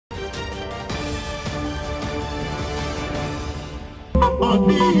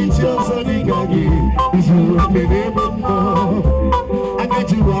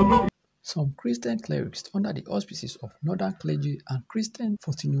Some Christian clerics under the auspices of Northern Clergy and Christian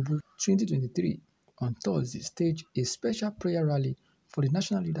for Tinubu 2023 on Thursday staged a special prayer rally for the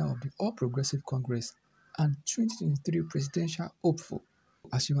national leader of the All Progressive Congress and 2023 presidential hopeful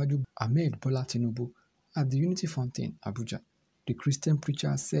Asiwaju Ahmed Bola Tinubu at the Unity Fountain, Abuja. The Christian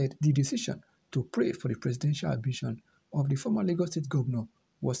preacher said the decision to pray for the presidential ambition of the former Lagos State governor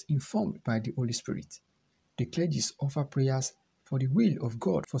was informed by the Holy Spirit. The clergies offer prayers for the will of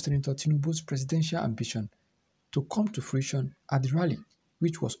God for Senator Tinubu's presidential ambition to come to fruition at the rally,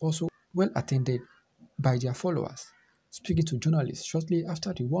 which was also well attended by their followers. Speaking to journalists shortly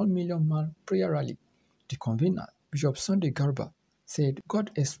after the 1 million man prayer rally, the convener, Bishop Sunday Garuba, said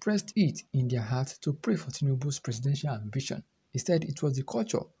God expressed it in their hearts to pray for Tinubu's presidential ambition. He said it was the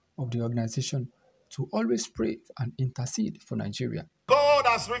culture of the organization to always pray and intercede for Nigeria. God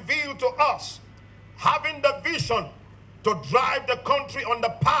has revealed to us having the vision to drive the country on the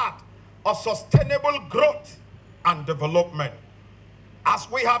path of sustainable growth and development.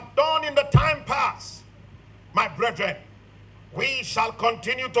 As we have done in the time past, my brethren, we shall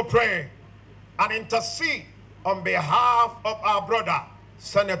continue to pray and intercede on behalf of our brother,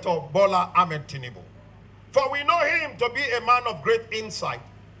 Senator Bola Ahmed Tinubu. For we know him to be a man of great insight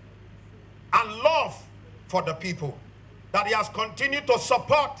and love for the people, that he has continued to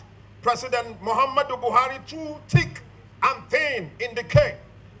support President Muhammadu Buhari through thick and thin, indicate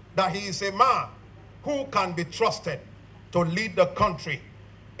that he is a man who can be trusted to lead the country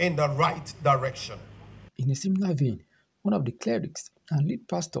in the right direction. In a similar vein, one of the clerics and lead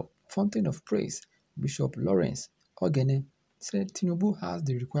pastor, Fountain of Praise, Bishop Lawrence Ogene, said Tinubu has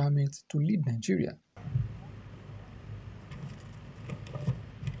the requirements to lead Nigeria.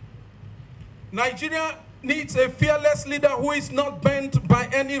 Nigeria needs a fearless leader who is not bent by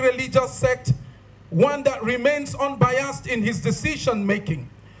any religious sect, one that remains unbiased in his decision-making.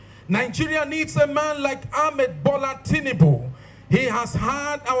 Nigeria needs a man like Ahmed Bola Tinubu. He has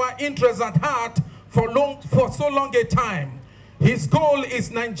had our interests at heart for so long a time. His goal is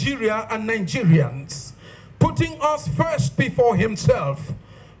Nigeria and Nigerians, putting us first before himself,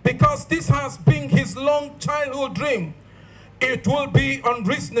 because this has been his long childhood dream. It will be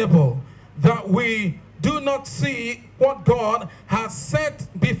unreasonable that we do not see what God has set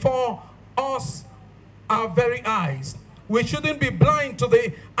before us, our very eyes. We shouldn't be blind to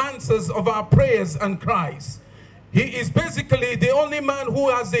the answers of our prayers and cries. He is basically the only man who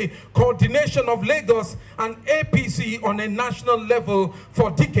has the coordination of Lagos and APC on a national level for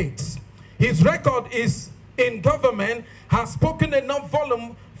decades. His record is in government has spoken enough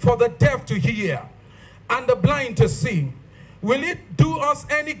volume for the deaf to hear and the blind to see. Will it do us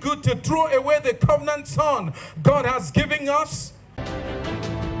any good to throw away the covenant son God has given us?